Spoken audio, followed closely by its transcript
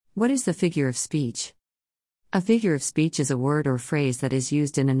What is the figure of speech? A figure of speech is a word or phrase that is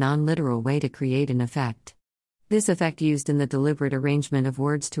used in a non-literal way to create an effect. This effect used in the deliberate arrangement of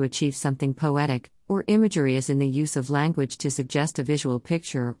words to achieve something poetic, or imagery is in the use of language to suggest a visual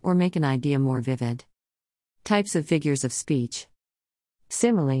picture or make an idea more vivid. Types of figures of speech.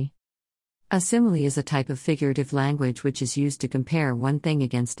 Simile. A simile is a type of figurative language which is used to compare one thing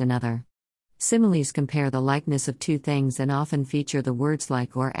against another. Similes compare the likeness of two things and often feature the words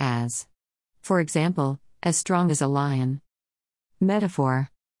like or as. For example, as strong as a lion.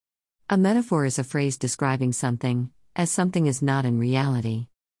 Metaphor. A metaphor is a phrase describing something, as something is not in reality.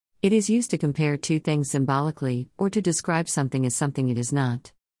 It is used to compare two things symbolically or to describe something as something it is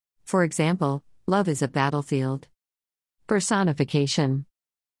not. For example, love is a battlefield. Personification.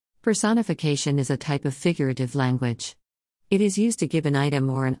 Personification is a type of figurative language. It is used to give an item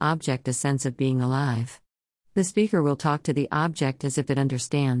or an object a sense of being alive. The speaker will talk to the object as if it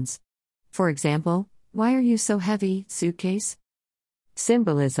understands. For example, "Why are you so heavy, suitcase?"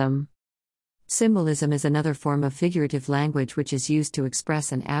 Symbolism. Symbolism is another form of figurative language which is used to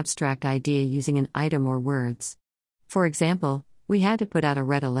express an abstract idea using an item or words. For example, "We had to put out a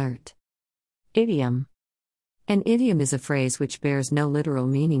red alert." Idiom. An idiom is a phrase which bears no literal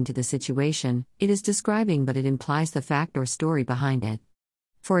meaning to the situation it is describing, but it implies the fact or story behind it.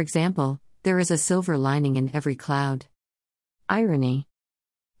 For example, "There is a silver lining in every cloud." Irony.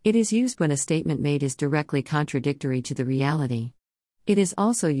 It is used when a statement made is directly contradictory to the reality. It is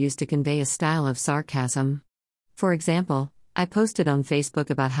also used to convey a style of sarcasm. For example, "I posted on Facebook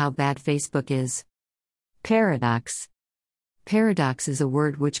about how bad Facebook is." Paradox. Paradox is a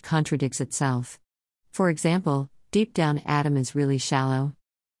word which contradicts itself. For example, "Deep down Adam is really shallow."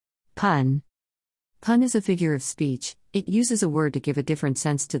 Pun. Pun is a figure of speech. It uses a word to give a different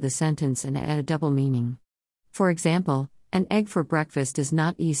sense to the sentence and add a double meaning. For example, "An egg for breakfast is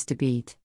not easy to beat."